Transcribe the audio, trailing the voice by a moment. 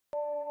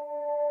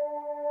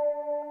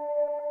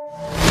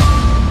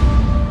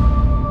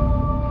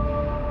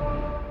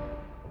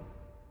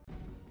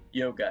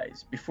Yo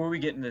guys, before we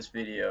get in this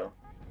video,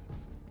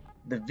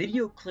 the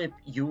video clip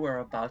you are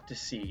about to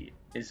see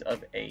is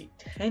of a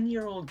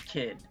 10-year-old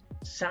kid.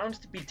 Sounds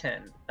to be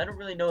 10. I don't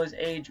really know his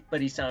age, but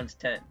he sounds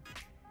 10.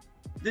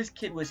 This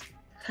kid was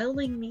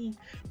telling me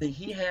that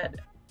he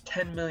had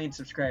 10 million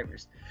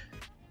subscribers.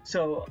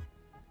 So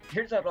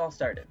here's how it all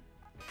started.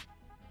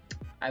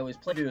 I was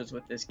playing duos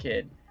with this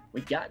kid.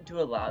 We got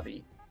into a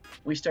lobby.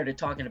 We started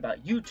talking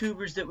about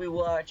YouTubers that we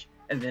watch,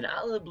 and then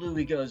out of the blue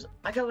he goes,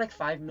 I got like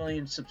 5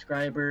 million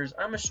subscribers,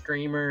 I'm a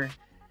streamer.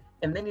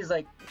 And then he's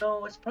like,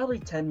 no, it's probably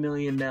 10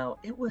 million now.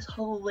 It was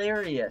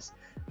hilarious.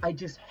 I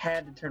just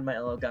had to turn my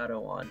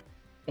Elgato on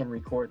and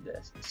record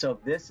this. So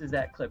this is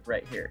that clip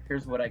right here.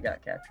 Here's what I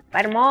got captured.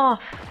 Fight him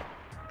off.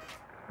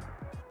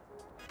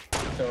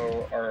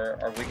 So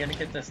are we gonna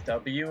get this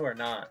W or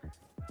not?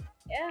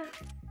 Yeah.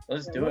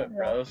 Let's do it,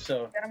 bro.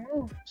 Gotta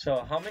move.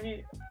 So how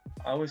many?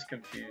 I was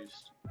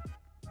confused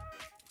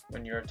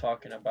when you were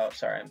talking about.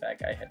 Sorry, I'm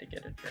back. I had to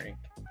get a drink.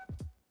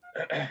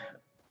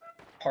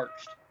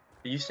 Parched.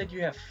 You said you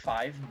have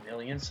 5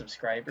 million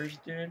subscribers,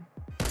 dude?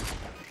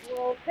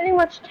 Well, pretty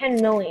much 10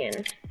 million.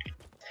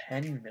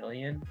 10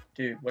 million?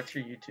 Dude, what's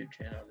your YouTube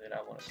channel, dude?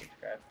 I want to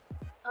subscribe.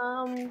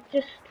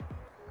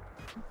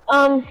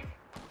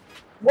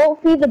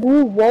 Wolfie the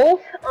Blue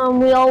Wolf.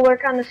 We all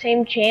work on the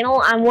same channel.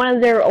 I'm one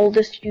of their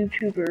oldest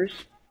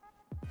YouTubers.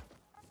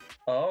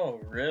 Oh,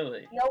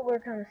 really? We all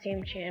work on the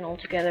same channel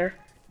together.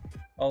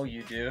 Oh,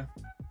 you do?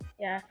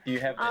 Yeah. Do you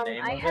have the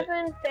name I of it?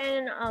 haven't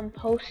been Man.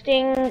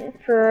 posting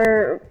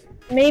for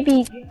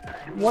maybe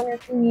 1 or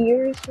 2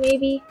 years,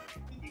 maybe.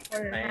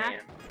 1.5.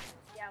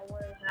 Yeah,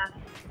 1.5.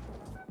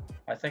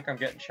 I think I'm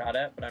getting shot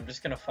at, but I'm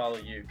just gonna follow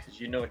you because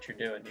you know what you're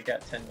doing. You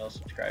got 10 mil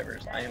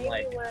subscribers. I am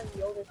like,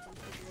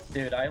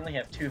 dude, I only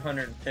have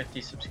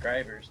 250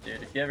 subscribers,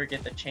 dude. If you ever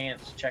get the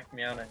chance, check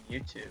me out on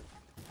YouTube.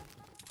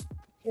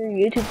 Your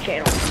YouTube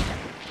channel.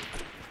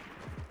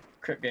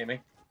 Crypt Gaming.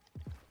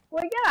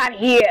 Well, get out of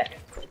here.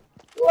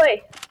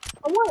 Boy,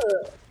 I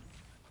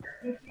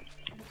wanna.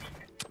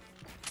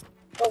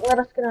 But let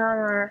us get on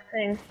our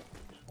thing.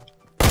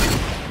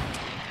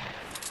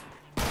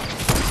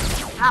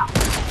 Ow.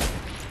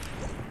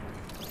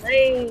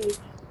 Nice.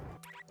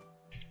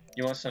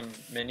 You want some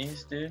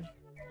minis, dude?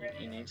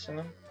 You need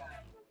some?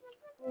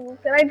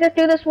 Can I just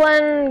do this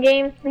one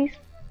game, please?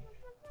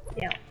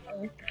 Yeah.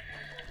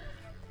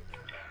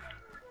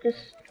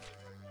 Just.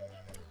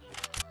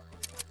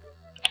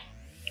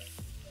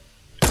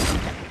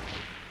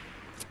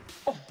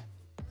 Oh.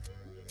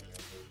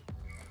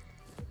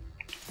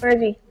 Where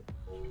is he?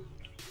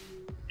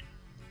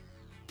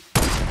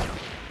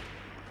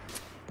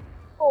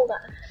 Hold on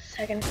a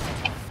second.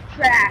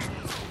 Trash.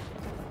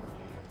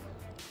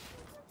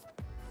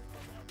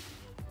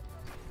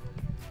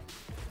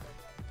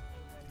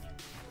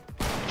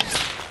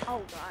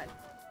 Oh god.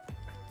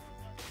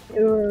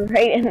 You were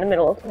right in the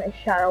middle of my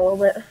shot a little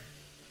bit.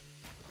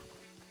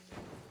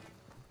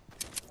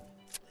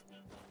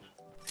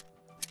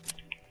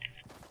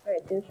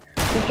 Alright, dude.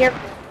 Be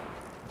careful.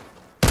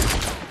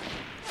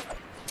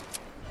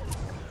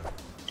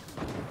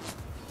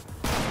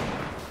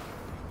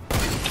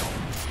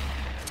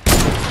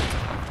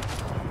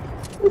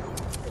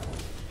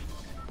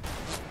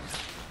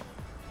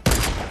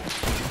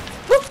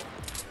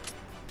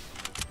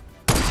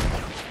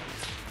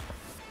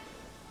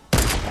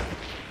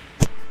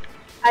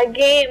 I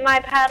gained my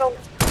paddle.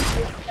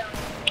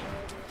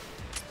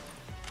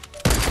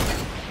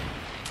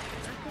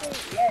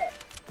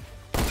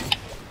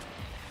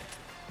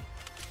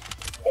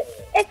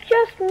 It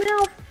just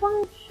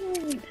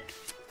malfunctioned.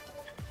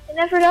 It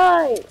never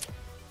died.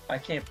 I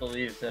can't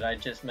believe that I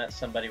just met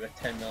somebody with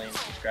 10 million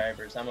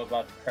subscribers. I'm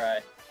about to cry.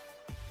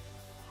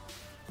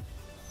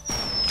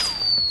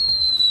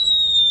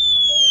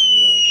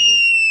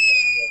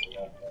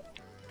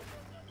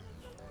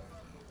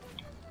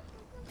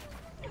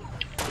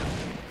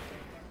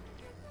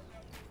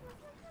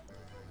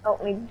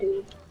 Help me,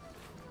 dude.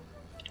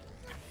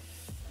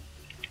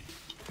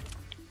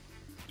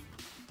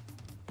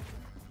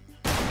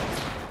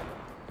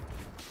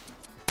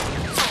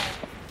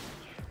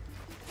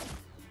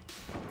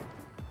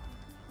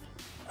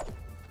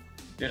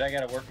 Dude, I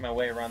gotta work my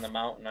way around the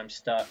mountain. I'm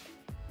stuck.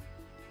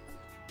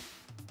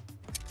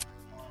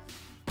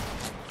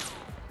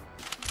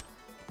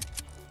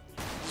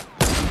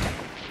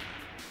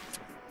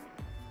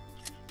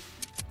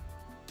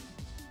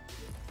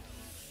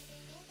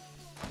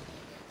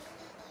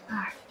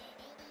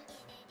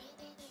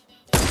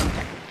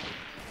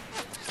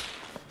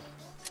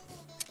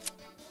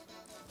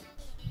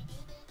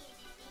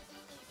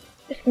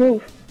 Just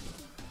move.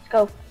 Let's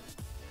go.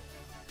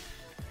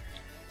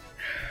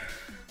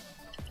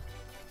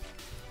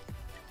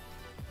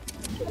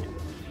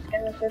 Get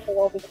in the circle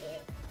while we can.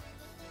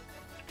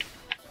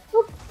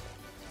 Woo.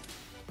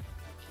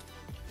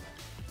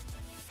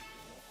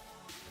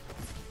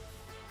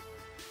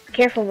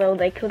 Careful though,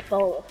 they could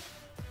follow.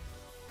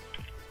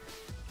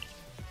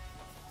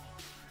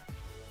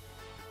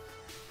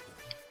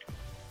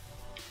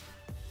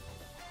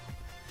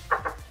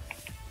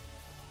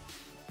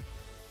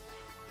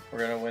 We're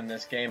gonna win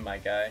this game, my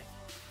guy.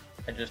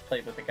 I just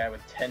played with a guy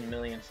with 10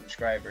 million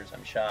subscribers.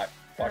 I'm shocked.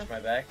 Watch my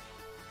back.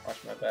 Watch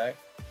my back.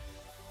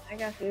 I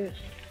got food.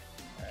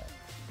 Right.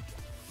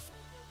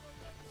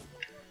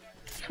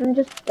 Someone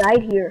just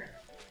died here.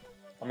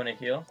 I'm gonna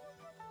heal.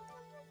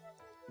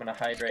 I'm gonna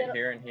hide right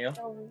here and heal.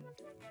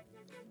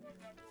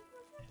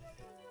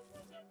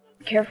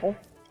 Careful.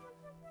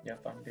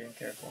 Yep, I'm being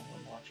careful.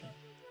 I'm watching.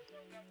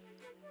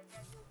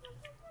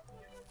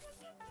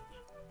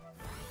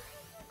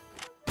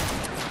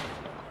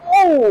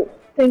 Oh!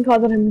 Thank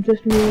God that I'm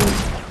just me.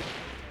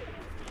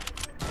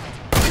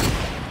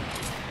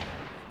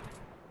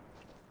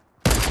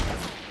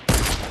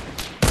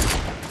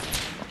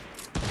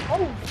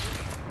 Oh!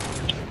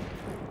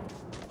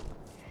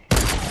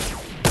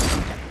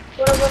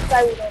 One of us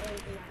died without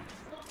anything.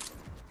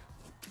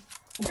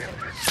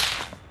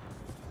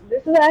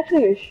 This is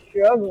actually a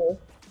struggle.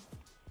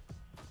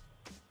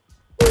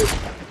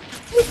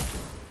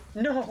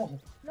 No!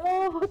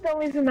 No, that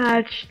was a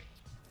match.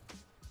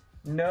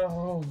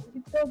 No!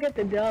 You still get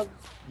the dub.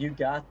 You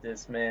got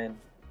this, man.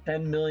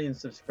 10 million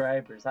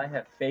subscribers. I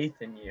have faith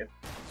in you.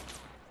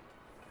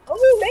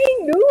 Oh,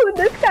 dang, dude,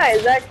 this guy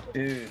is actually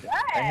Dude,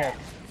 bad.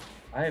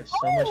 I have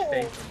so much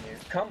faith in you.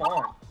 Come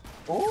on.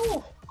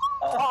 Ooh.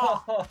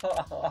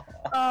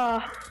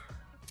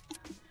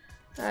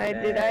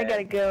 Alright, dude, I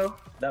gotta go.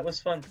 That was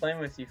fun playing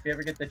with you. If you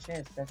ever get the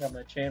chance, check out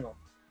my channel.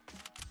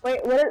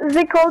 Wait, what is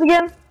it called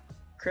again?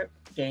 Crypt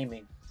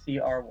Gaming.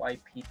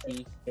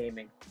 CRYPT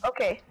Gaming.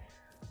 Okay.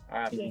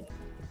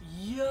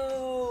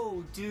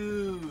 Yo,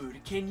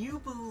 dude, can you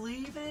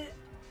believe it?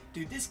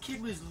 Dude, this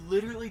kid was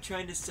literally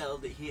trying to sell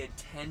that he had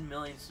 10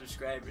 million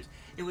subscribers.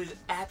 It was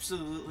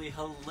absolutely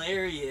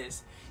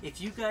hilarious. If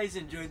you guys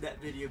enjoyed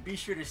that video, be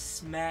sure to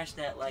smash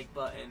that like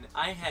button.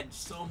 I had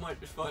so much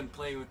fun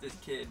playing with this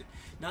kid.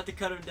 Not to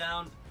cut him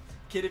down,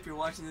 kid, if you're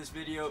watching this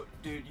video,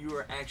 dude, you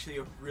are actually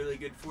a really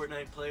good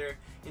Fortnite player.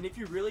 And if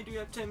you really do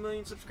have 10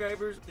 million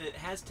subscribers that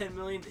has 10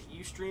 million that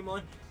you stream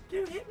on,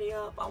 dude, hit me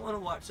up. I want to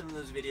watch some of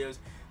those videos.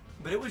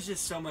 But it was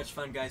just so much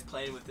fun, guys,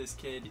 playing with this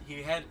kid.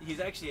 He's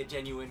actually a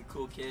genuine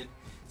cool kid.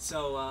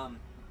 So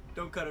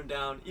don't cut him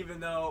down, even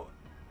though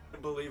I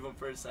didn't believe him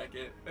for a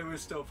second. It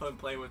was still fun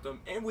playing with him,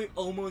 and we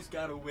almost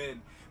got a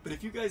win. But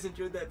if you guys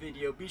enjoyed that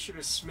video, be sure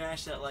to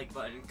smash that like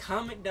button.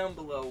 Comment down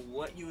below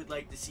what you would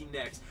like to see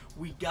next.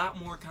 We got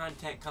more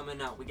content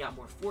coming out. We got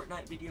more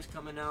Fortnite videos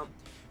coming out.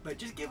 But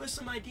just give us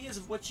some ideas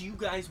of what you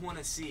guys want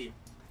to see.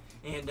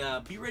 And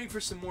be ready for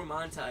some more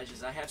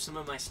montages. I have some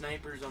of my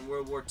snipers on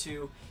World War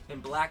II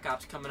and Black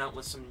Ops coming out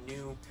with some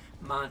new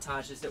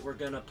montages that we're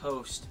going to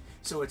post.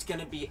 So it's going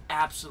to be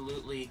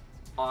absolutely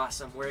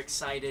awesome. We're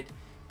excited.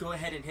 Go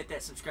ahead and hit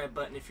that subscribe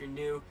button if you're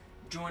new.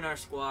 Join our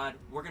squad.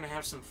 We're going to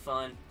have some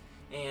fun.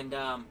 And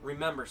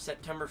remember,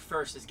 September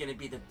 1st is going to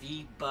be the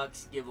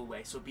V-Bucks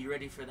giveaway. So be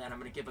ready for that. I'm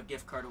going to give a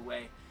gift card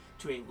away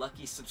to a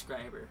lucky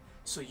subscriber.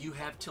 So you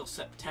have till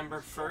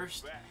September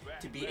 1st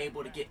to be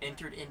able to get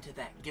entered into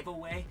that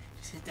giveaway.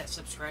 Just hit that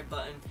subscribe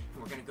button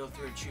and we're going to go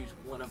through and choose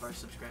one of our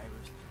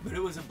subscribers. But it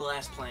was a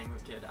blast playing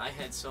with Kid. I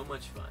had so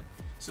much fun.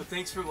 So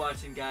thanks for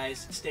watching,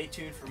 guys. Stay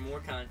tuned for more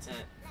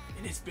content.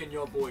 And it's been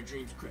your boy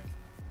Dreams Crypt.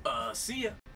 See ya!